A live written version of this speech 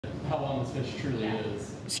how long this fish truly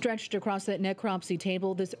is. Stretched across that necropsy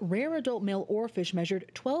table, this rare adult male oarfish measured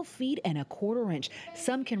 12 feet and a quarter inch.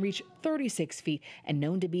 Some can reach 36 feet and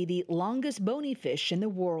known to be the longest bony fish in the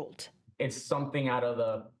world. It's something out of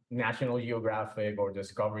the National Geographic or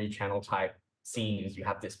Discovery Channel type scenes. You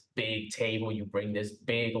have this big table, you bring this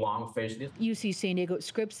big long fish. UC San Diego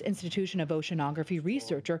Scripps Institution of Oceanography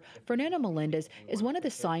researcher Fernando Melendez is one of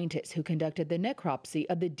the scientists who conducted the necropsy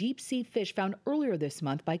of the deep sea fish found earlier this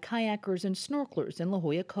month by kayakers and snorkelers in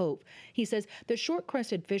Jolla Cove. He says the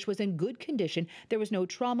short-crested fish was in good condition. There was no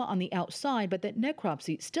trauma on the outside, but that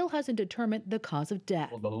necropsy still hasn't determined the cause of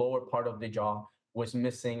death. Well, the lower part of the jaw was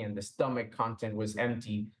missing and the stomach content was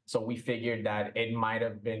empty. So we figured that it might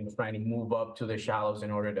have been trying to move up to the shallows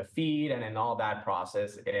in order to feed. And in all that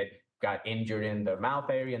process, it got injured in the mouth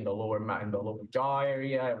area, in the lower jaw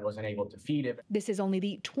area. It wasn't able to feed it. This is only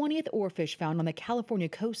the 20th oarfish found on the California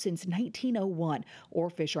coast since 1901.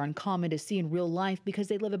 Oarfish are uncommon to see in real life because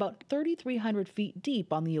they live about 3,300 feet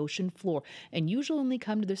deep on the ocean floor and usually only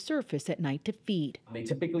come to the surface at night to feed. They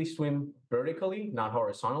typically swim vertically, not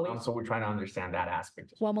horizontally. So we're trying to understand that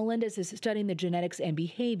aspect. While Melendez is studying the genetics and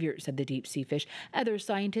behaviors of the deep sea fish, other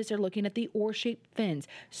scientists are looking at the oar-shaped fins,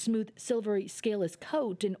 smooth silvery scaleless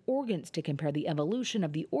coat, and organs to compare the evolution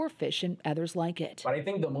of the oarfish and others like it. But I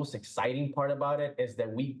think the most exciting part about it is that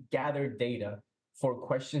we gather data for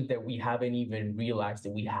questions that we haven't even realized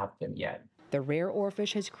that we have them yet. The rare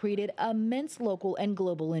oarfish has created immense local and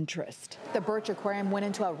global interest. The Birch Aquarium went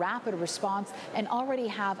into a rapid response and already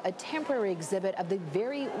have a temporary exhibit of the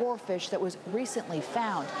very oarfish that was recently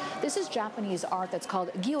found. This is Japanese art that's called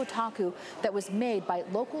gyotaku that was made by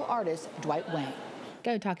local artist Dwight Wayne.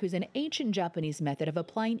 Gyotaku is an ancient Japanese method of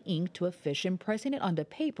applying ink to a fish and pressing it onto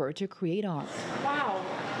paper to create art. Wow.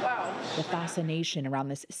 Wow. The fascination around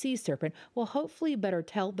this sea serpent will hopefully better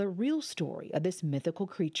tell the real story of this mythical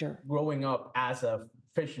creature. Growing up as a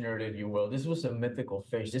fish nerd, if you will, this was a mythical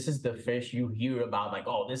fish. This is the fish you hear about, like,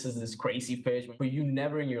 oh, this is this crazy fish, but you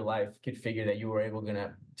never in your life could figure that you were able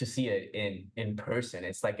to see it in person.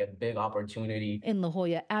 It's like a big opportunity. In La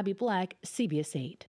Jolla, Abby Black, CBS 8.